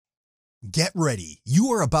Get ready. You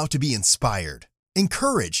are about to be inspired,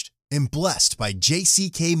 encouraged, and blessed by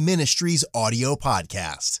JCK Ministries audio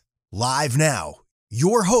podcast. Live now,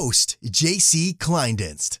 your host, JC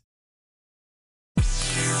Kleindienst.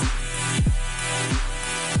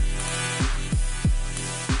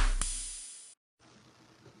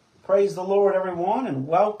 Praise the Lord, everyone, and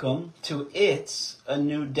welcome to It's a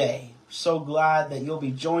New Day. So glad that you'll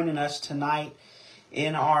be joining us tonight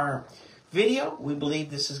in our video. We believe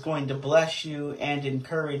this is going to bless you and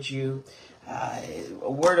encourage you. A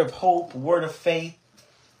word of hope, a word of faith.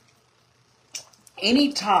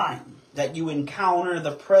 Anytime that you encounter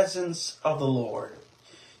the presence of the Lord,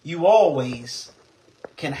 you always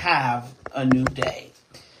can have a new day.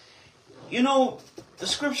 You know, the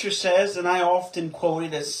scripture says, and I often quote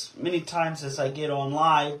it as many times as I get on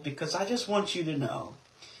live, because I just want you to know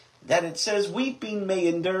that it says, weeping may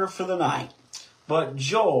endure for the night, but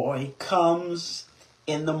joy comes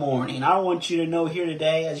in the morning. I want you to know here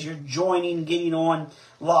today, as you're getting on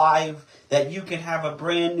live, that you can have a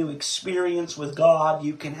brand new experience with God.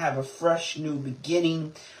 You can have a fresh new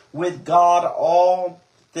beginning with God. All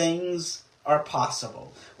things are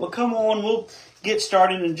possible. Well, come on, we'll get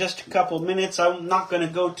started in just a couple of minutes. I'm not going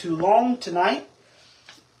to go too long tonight.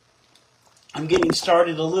 I'm getting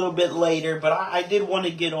started a little bit later, but I did want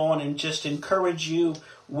to get on and just encourage you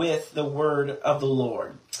with the word of the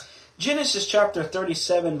Lord. Genesis chapter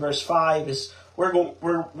 37 verse 5 is where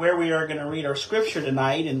we are going to read our scripture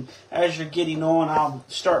tonight. And as you're getting on, I'll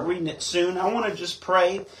start reading it soon. I want to just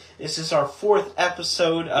pray. This is our 4th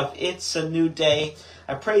episode of It's a New Day.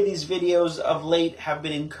 I pray these videos of late have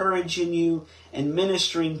been encouraging you and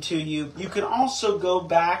ministering to you. You can also go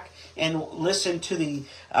back and listen to the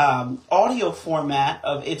audio format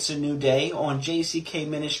of It's a New Day on JCK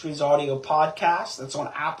Ministries audio podcast. That's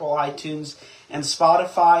on Apple, iTunes, and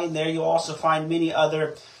Spotify. And there you'll also find many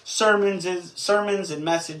other sermons and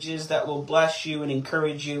messages that will bless you and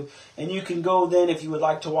encourage you. And you can go then, if you would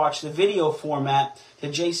like to watch the video format, to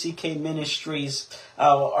JCK Ministries,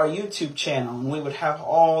 our YouTube channel, and we would have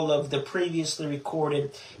all of the previously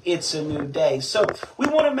recorded It's a New Day. So we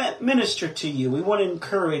want to minister to you. We want to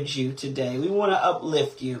encourage you today. We want to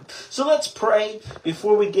uplift you. So let's pray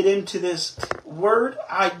before we get into this word.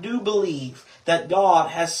 I do believe that God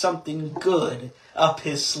has something good up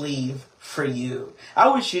his sleeve for you. I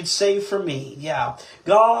wish you'd say for me, yeah,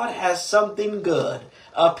 God has something good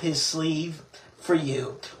up his sleeve for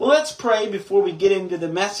you. Well, let's pray before we get into the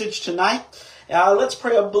message tonight. Let's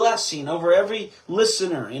pray a blessing over every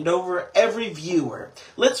listener and over every viewer.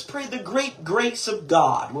 Let's pray the great grace of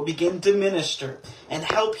God will begin to minister and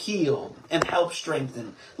help heal and help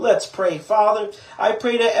strengthen. Let's pray. Father, I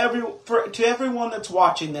pray to everyone that's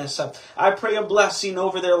watching this. I pray a blessing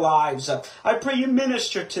over their lives. I pray you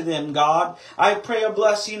minister to them, God. I pray a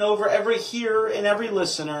blessing over every hearer and every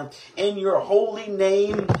listener. In your holy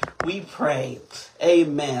name we pray.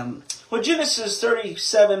 Amen. Well, Genesis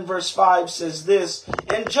 37 verse 5 says this,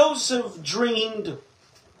 and Joseph dreamed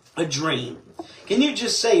a dream. Can you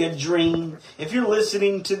just say a dream? If you're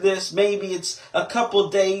listening to this, maybe it's a couple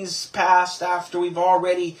days past after we've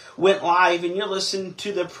already went live and you're listening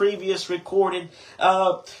to the previous recorded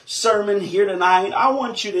sermon here tonight. I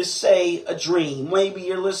want you to say a dream. Maybe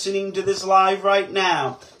you're listening to this live right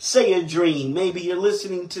now. Say a dream. Maybe you're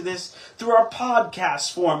listening to this through our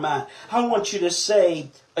podcast format. I want you to say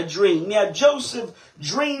a dream. Yeah, Joseph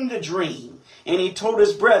dreamed a dream, and he told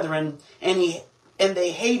his brethren, and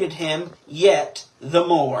they hated him yet the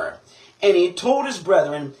more. And he told his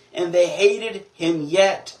brethren, and they hated him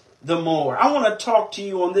yet the more. I want to talk to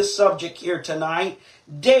you on this subject here tonight.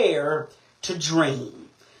 Dare to dream.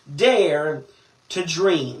 Dare to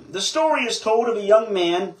dream. The story is told of a young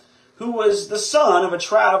man who was the son of a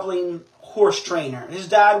traveling horse trainer. His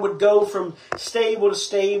dad would go from stable to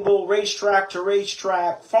stable, racetrack to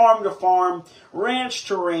racetrack, farm to farm, ranch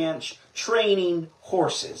to ranch, training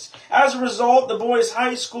horses. As a result, the boy's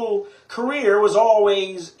high school career was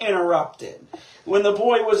always interrupted. When the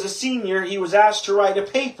boy was a senior, he was asked to write a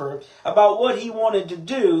paper about what he wanted to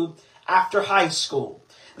do after high school.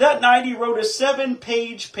 That night, he wrote a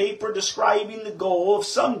 7-page paper describing the goal of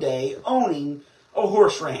someday owning a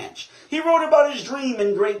horse ranch. He wrote about his dream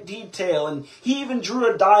in great detail, and he even drew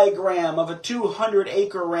a diagram of a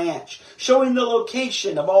 200-acre ranch showing the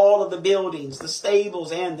location of all of the buildings, the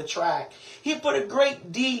stables, and the track. He put a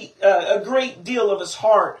great deal of his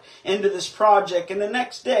heart into this project, and the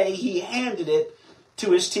next day he handed it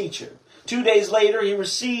to his teacher. 2 days later, he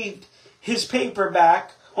received his paper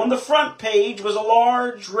back. On the front page was a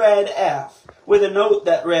large red F with a note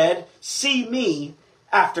that read, "See me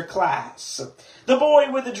after class. The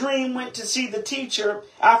boy with the dream went to see the teacher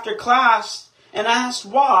after class and asked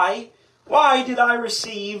why did I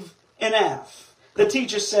receive an F? The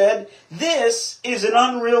teacher said, "This is an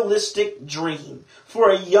unrealistic dream for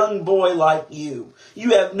a young boy like you.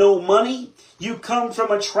 You have no money. You come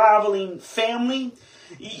from a traveling family.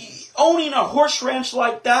 Owning a horse ranch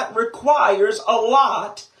like that requires a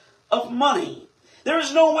lot of money. There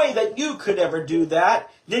is no way that you could ever do that."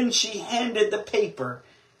 Then she handed the paper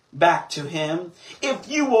back to him. "If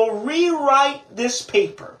you will rewrite this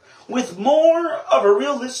paper with more of a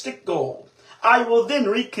realistic goal, I will then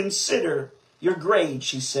reconsider your grade,"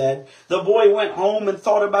 she said. The boy went home and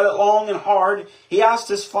thought about it long and hard. He asked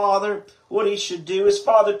his father what he should do. His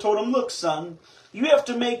father told him, "Look, son, you have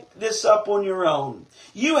to make this up on your own.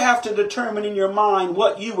 You have to determine in your mind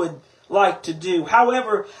what you would like to do.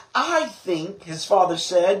 However, I think," his father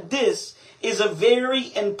said, "this is a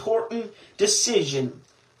very important decision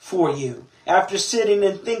for you." After sitting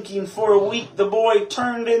and thinking for a week, the boy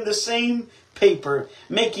turned in the same paper,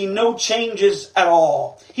 making no changes at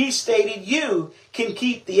all. He stated, "You can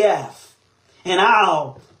keep the F, and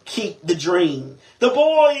I'll keep the dream." The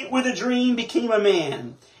boy with a dream became a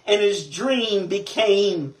man, and his dream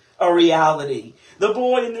became a reality. The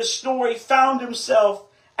boy in this story found himself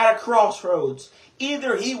at a crossroads.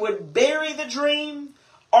 Either he would bury the dream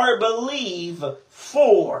or believe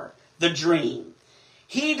for the dream.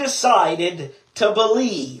 He decided to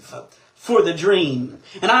believe for the dream.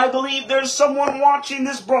 And I believe there's someone watching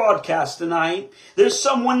this broadcast tonight. There's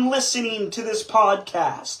someone listening to this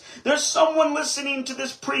podcast. There's someone listening to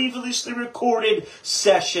this previously recorded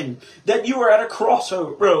session that you are at a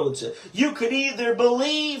crossroads. You could either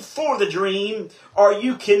believe for the dream or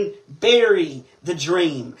you can bury the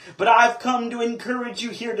dream. But I've come to encourage you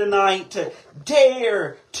here tonight to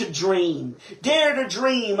dare to dream. Dare to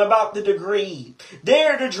dream about the degree.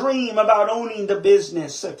 Dare to dream about owning the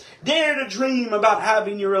business. Dare to dream about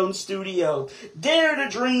having your own studio. Dare to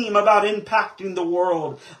dream about impacting the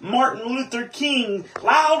world. Martin Luther King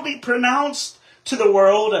loudly pronounced to the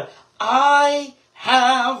world, "I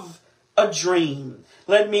have a dream."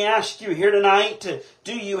 Let me ask you here tonight,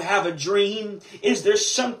 do you have a dream? Is there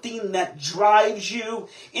something that drives you?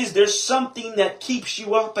 Is there something that keeps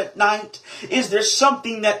you up at night? Is there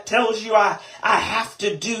something that tells you, I have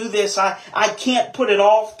to do this. I can't put it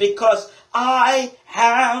off because I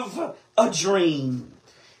have a dream.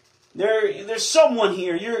 There's someone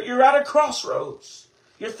here. You're at a crossroads.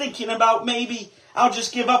 You're thinking about maybe I'll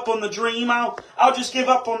just give up on the dream. I'll just give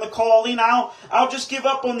up on the calling. I'll just give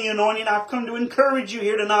up on the anointing. I've come to encourage you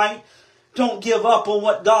here tonight. Don't give up on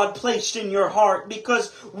what God placed in your heart,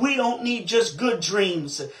 because we don't need just good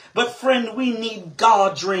dreams. But friend, we need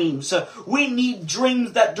God dreams. We need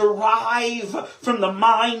dreams that derive from the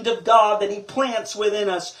mind of God that He plants within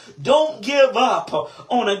us. Don't give up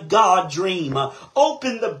on a God dream.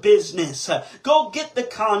 Open the business. Go get the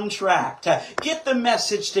contract. Get the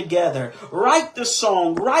message together. Write the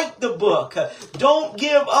song. Write the book. Don't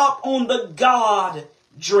give up on the God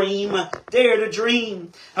dream. Dare to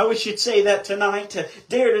dream. I wish you'd say that tonight.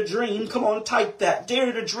 Dare to dream. Come on, type that.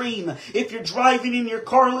 Dare to dream. If you're driving in your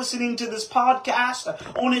car listening to this podcast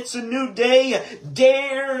on It's a New Day,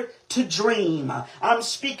 dare to dream. I'm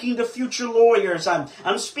speaking to future lawyers.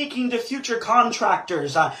 I'm speaking to future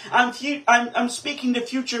contractors. I'm speaking to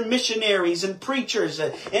future missionaries and preachers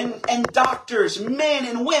and doctors, men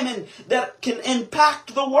and women that can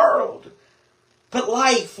impact the world. But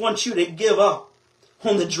life wants you to give up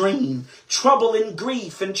on the dream. Trouble and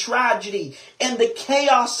grief and tragedy and the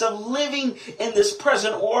chaos of living in this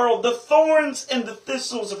present world, the thorns and the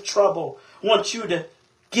thistles of trouble want you to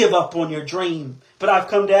give up on your dream. But I've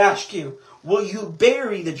come to ask you, will you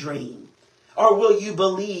bury the dream or will you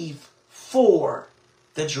believe for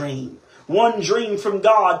the dream? One dream from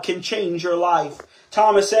God can change your life.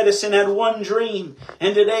 Thomas Edison had one dream,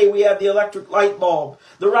 and today we have the electric light bulb.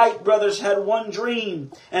 The Wright brothers had one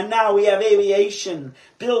dream, and now we have aviation.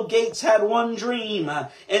 Bill Gates had one dream,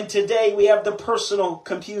 and today we have the personal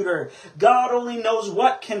computer. God only knows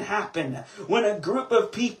what can happen when a group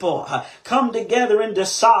of people come together and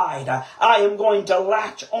decide, I am going to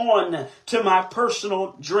latch on to my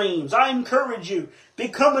personal dreams. I encourage you,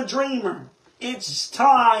 become a dreamer. It's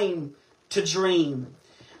time to dream.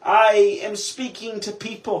 I am speaking to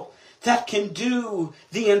people that can do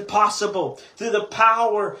the impossible through the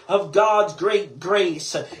power of God's great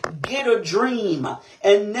grace. Get a dream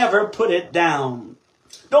and never put it down.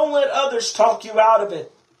 Don't let others talk you out of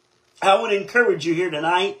it. I want to encourage you here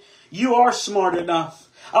tonight. You are smart enough.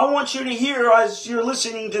 I want you to hear, as you're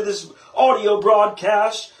listening to this audio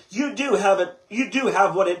broadcast, you do have You do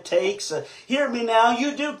have what it takes. Hear me now.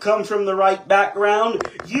 You do come from the right background.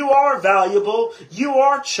 You are valuable. You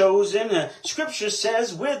are chosen. Scripture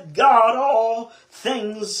says, with God, all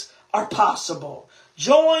things are possible.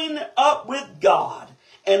 Join up with God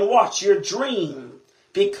and watch your dream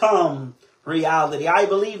become reality. I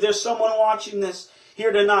believe there's someone watching this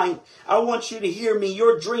here tonight. I want you to hear me.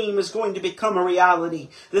 Your dream is going to become a reality.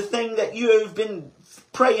 The thing that you have been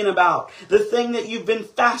praying about, the thing that you've been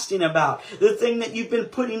fasting about, the thing that you've been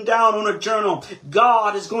putting down on a journal,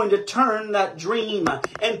 God is going to turn that dream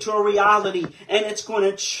into a reality, and it's going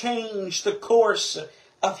to change the course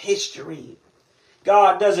of history.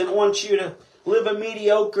 God doesn't want you to live a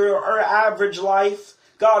mediocre or average life.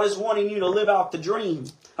 God is wanting you to live out the dream.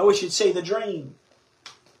 I wish you'd say the dream.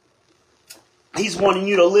 He's wanting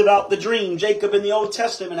you to live out the dream. Jacob in the Old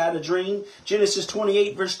Testament had a dream. Genesis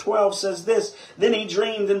 28 verse 12 says this, Then he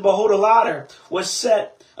dreamed, and behold, a ladder was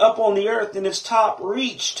set up on the earth, and its top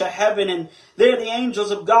reached to heaven, and there the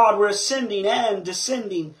angels of God were ascending and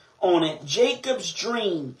descending on it. Jacob's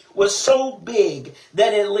dream was so big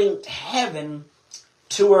that it linked heaven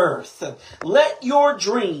to earth. Let your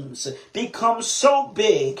dreams become so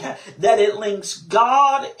big that it links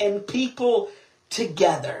God and people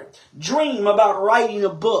together. Dream about writing a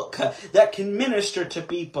book that can minister to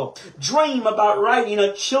people. Dream about writing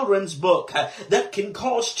a children's book that can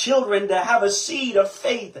cause children to have a seed of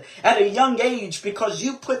faith at a young age because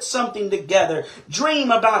you put something together.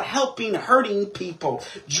 Dream about helping hurting people.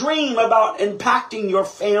 Dream about impacting your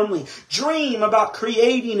family. Dream about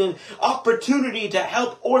creating an opportunity to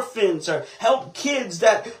help orphans or help kids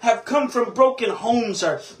that have come from broken homes,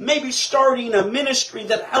 or maybe starting a ministry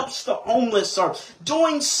that helps the homeless, or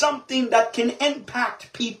doing something that can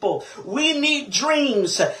impact people. We need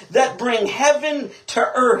dreams that bring heaven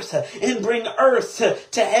to earth and bring earth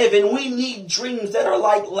to heaven. We need dreams that are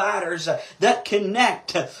like ladders that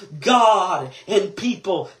connect God and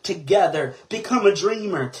people together. Become a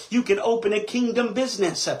dreamer. You can open a kingdom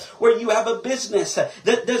business where you have a business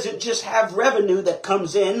that doesn't just have revenue that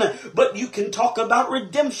comes in, but you can talk about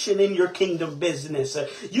redemption in your kingdom business.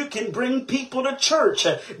 You can bring people to church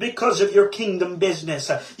because of your kingdom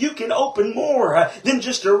business. You can open more than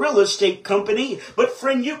just a real estate company. But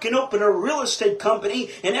friend, you can open a real estate company,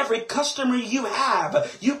 and every customer you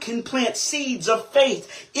have, you can plant seeds of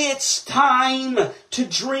faith. It's time to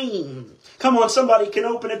dream. Come on, somebody can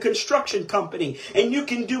open a construction company, and you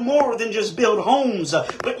can do more than just build homes,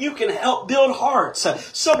 but you can help build hearts.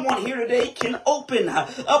 Someone here today can open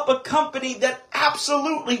up a company that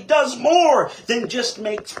absolutely does more than just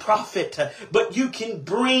makes profit, but you can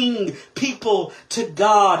bring people to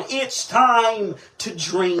God. It's time to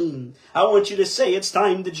dream. I want you to say it's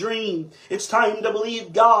time to dream. It's time to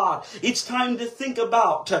believe God. It's time to think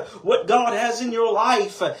about what God has in your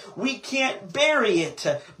life. We can't bury it,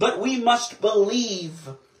 but we must believe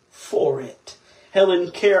for it.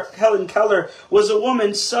 Helen Keller was a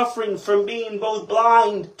woman suffering from being both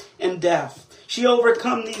blind and deaf. She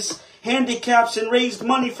overcome these handicaps and raised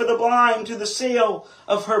money for the blind through the sale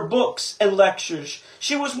of her books and lectures.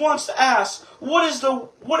 She was once asked, what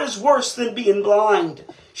is worse than being blind?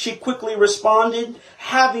 She quickly responded,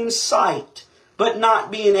 having sight, but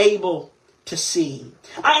not being able to see.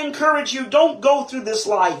 I encourage you, don't go through this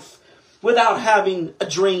life without having a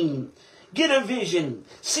dream. Get a vision.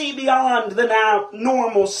 See beyond the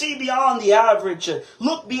normal. See beyond the average.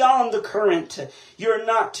 Look beyond the current. You're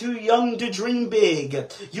not too young to dream big.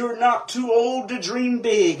 You're not too old to dream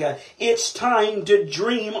big. It's time to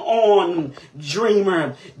dream on,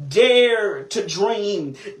 dreamer. Dare to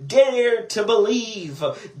dream. Dare to believe.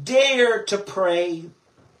 Dare to pray.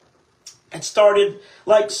 It started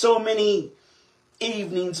like so many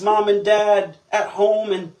evenings. Mom and Dad at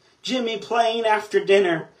home and Jimmy playing after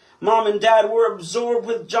dinner. Mom and Dad were absorbed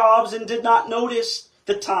with jobs and did not notice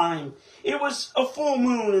the time. It was a full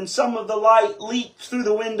moon and some of the light leaked through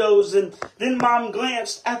the windows, and then Mom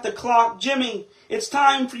glanced at the clock. Jimmy, it's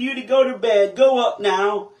time for you to go to bed. Go up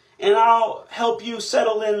now, and I'll help you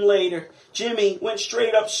settle in later. Jimmy went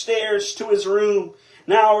straight upstairs to his room.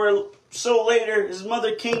 An hour or so later, his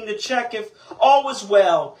mother came to check if all was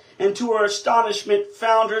well, and to her astonishment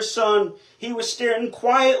found her son. He was staring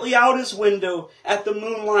quietly out his window at the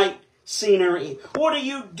moonlight scenery. What are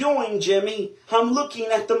you doing, Jimmy? I'm looking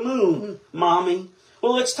at the moon, Mommy.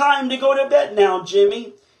 Well, it's time to go to bed now,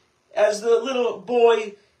 Jimmy. As the little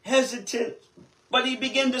boy hesitant, but he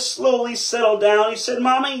began to slowly settle down, he said,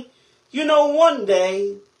 Mommy, you know, one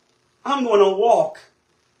day I'm going to walk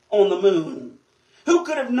on the moon. Who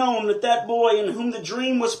could have known that that boy in whom the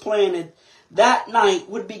dream was planted, that night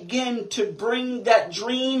would begin to bring that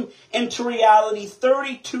dream into reality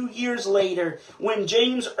 32 years later when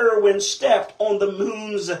James Irwin stepped on the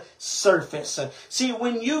moon's surface. See,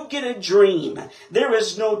 when you get a dream, there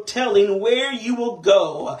is no telling where you will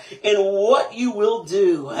go and what you will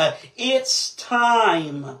do. It's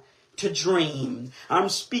time to dream. I'm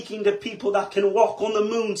speaking to people that can walk on the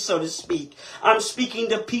moon, so to speak. I'm speaking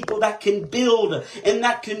to people that can build and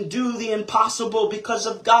that can do the impossible because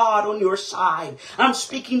of God on your side. I'm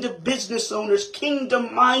speaking to business owners,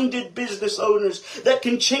 kingdom-minded business owners that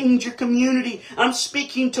can change your community. I'm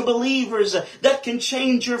speaking to believers that can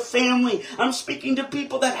change your family. I'm speaking to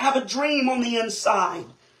people that have a dream on the inside,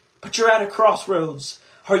 but you're at a crossroads.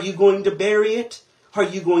 Are you going to bury it? Are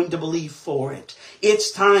you going to believe for it?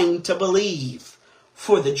 It's time to believe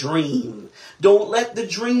for the dream. Don't let the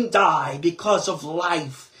dream die because of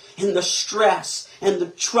life and the stress and the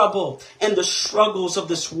trouble and the struggles of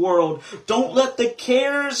this world. Don't let the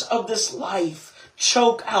cares of this life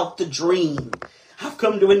choke out the dream. I've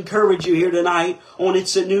come to encourage you here tonight on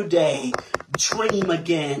It's a New Day. Dream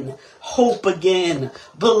again. Hope again.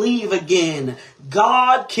 Believe again.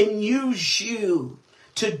 God can use you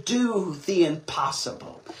to do the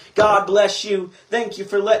impossible. God bless you. Thank you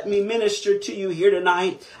for letting me minister to you here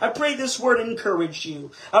tonight. I pray this word encouraged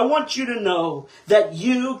you. I want you to know that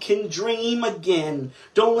you can dream again.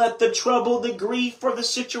 Don't let the trouble, the grief, or the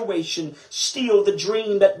situation steal the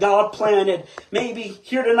dream that God planted. Maybe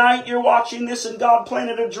here tonight you're watching this and God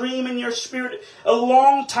planted a dream in your spirit a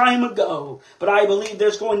long time ago. But I believe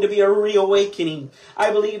there's going to be a reawakening.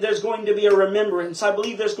 I believe there's going to be a remembrance. I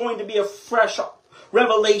believe there's going to be a fresh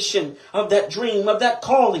revelation of that dream, of that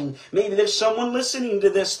calling. Maybe there's someone listening to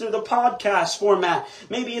this through the podcast format.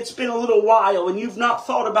 Maybe it's been a little while and you've not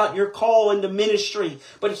thought about your call into ministry.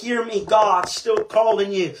 But hear me, God's still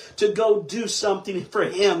calling you to go do something for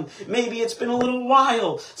Him. Maybe it's been a little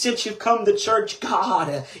while since you've come to church.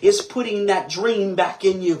 God is putting that dream back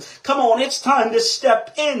in you. Come on, it's time to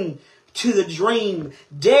step in to the dream.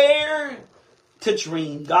 Dare to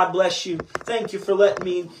dream. God bless you. Thank you for letting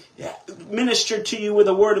me minister to you with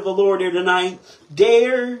the word of the Lord here tonight.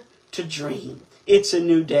 Dare to dream. It's a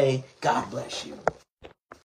new day. God bless you.